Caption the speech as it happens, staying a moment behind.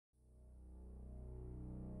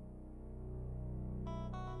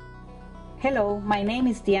Hello, my name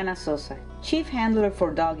is Diana Sosa, Chief Handler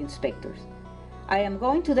for Dog Inspectors. I am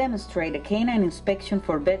going to demonstrate a canine inspection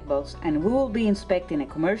for bed bugs, and we will be inspecting a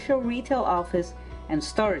commercial retail office and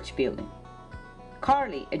storage building.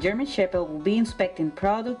 Carly, a German Shepherd, will be inspecting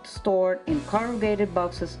products stored in corrugated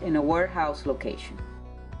boxes in a warehouse location.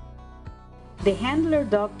 The handler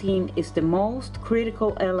dog team is the most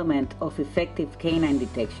critical element of effective canine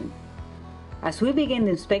detection. As we begin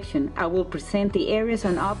the inspection, I will present the areas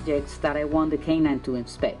and objects that I want the canine to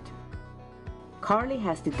inspect. Carly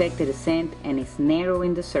has detected a scent and is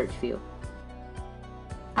narrowing the search field.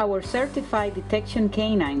 Our certified detection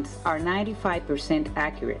canines are 95%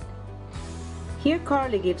 accurate. Here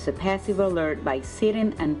Carly gives a passive alert by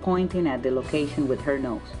sitting and pointing at the location with her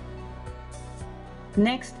nose.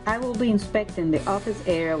 Next, I will be inspecting the office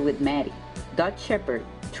area with Maddie, Dutch Shepherd,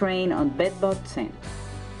 trained on bedbug scent.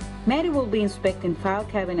 Maddie will be inspecting file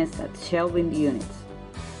cabinets at shelving units.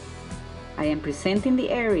 I am presenting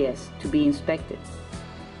the areas to be inspected.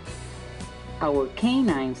 Our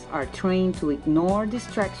canines are trained to ignore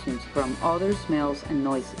distractions from other smells and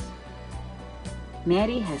noises.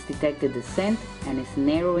 Maddie has detected the scent and is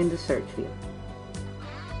narrowing the search field.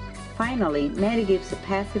 Finally, Maddie gives a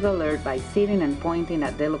passive alert by sitting and pointing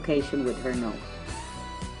at the location with her nose.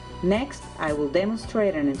 Next, I will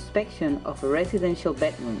demonstrate an inspection of a residential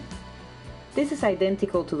bedroom. This is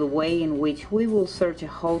identical to the way in which we will search a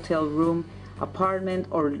hotel room, apartment,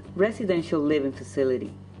 or residential living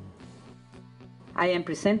facility. I am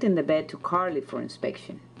presenting the bed to Carly for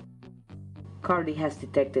inspection. Carly has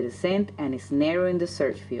detected a scent and is narrowing the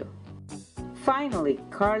search field. Finally,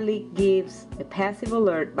 Carly gives a passive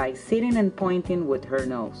alert by sitting and pointing with her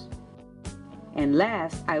nose. And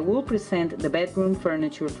last, I will present the bedroom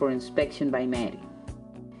furniture for inspection by Maddie.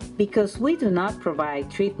 Because we do not provide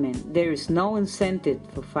treatment, there is no incentive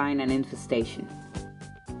to find an infestation.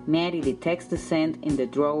 Maddie detects the scent in the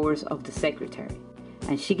drawers of the secretary,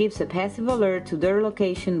 and she gives a passive alert to their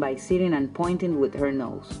location by sitting and pointing with her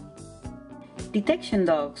nose. Detection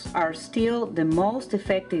dogs are still the most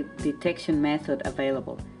effective detection method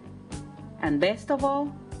available. And best of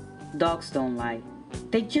all, dogs don't lie.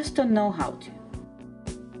 They just don't know how to.